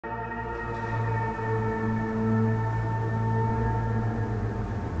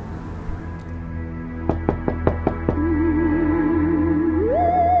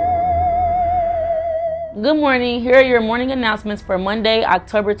Good morning. Here are your morning announcements for Monday,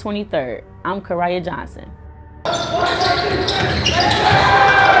 October 23rd. I'm Karaya Johnson.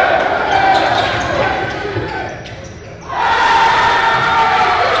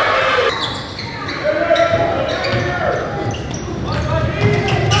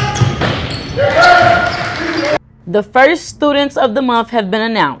 The first students of the month have been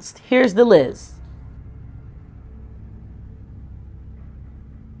announced. Here's the list.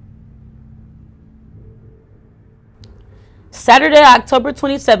 Saturday, October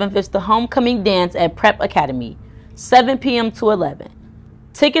 27th is the homecoming dance at Prep Academy, 7 p.m. to 11.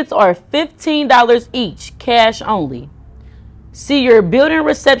 Tickets are $15 each, cash only. See your building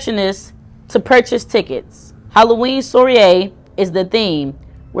receptionist to purchase tickets. Halloween soiree is the theme.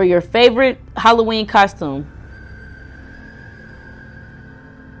 Wear your favorite Halloween costume.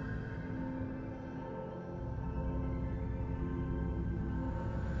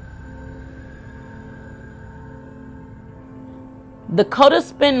 The COTA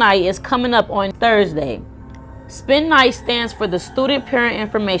Spin Night is coming up on Thursday. Spin Night stands for the Student Parent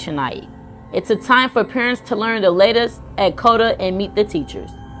Information Night. It's a time for parents to learn the latest at COTA and meet the teachers.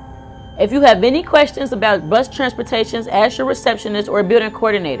 If you have any questions about bus transportations, ask your receptionist or building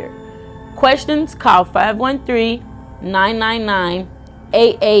coordinator. Questions, call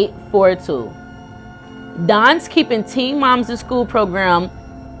 513-999-8842. Don's Keeping Teen Moms in School program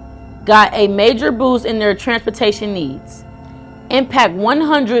got a major boost in their transportation needs. Impact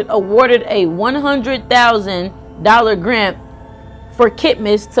 100 awarded a $100,000 grant for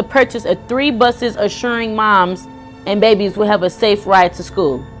Kitmas to purchase 3 buses, assuring moms and babies will have a safe ride to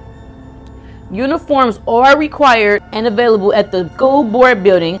school. Uniforms are required and available at the school board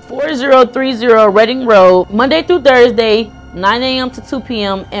building, 4030 Reading Road, Monday through Thursday, 9 a.m. to 2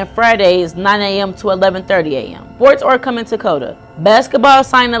 p.m. and Fridays, 9 a.m. to 11:30 a.m. Sports are coming to COTA. Basketball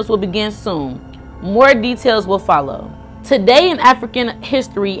signups will begin soon. More details will follow. Today in African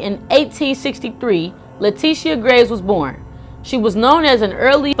history, in 1863, Letitia Graves was born. She was known as an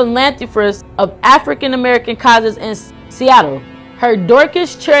early philanthropist of African American causes in Seattle. Her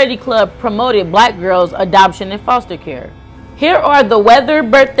Dorcas Charity Club promoted black girls' adoption and foster care. Here are the weather,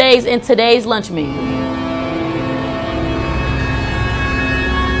 birthdays, and today's lunch menu.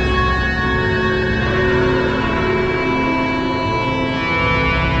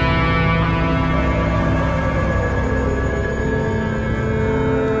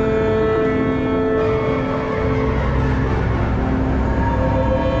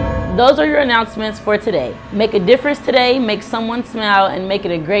 Those are your announcements for today. Make a difference today, make someone smile, and make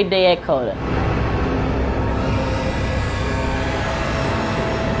it a great day at COTA.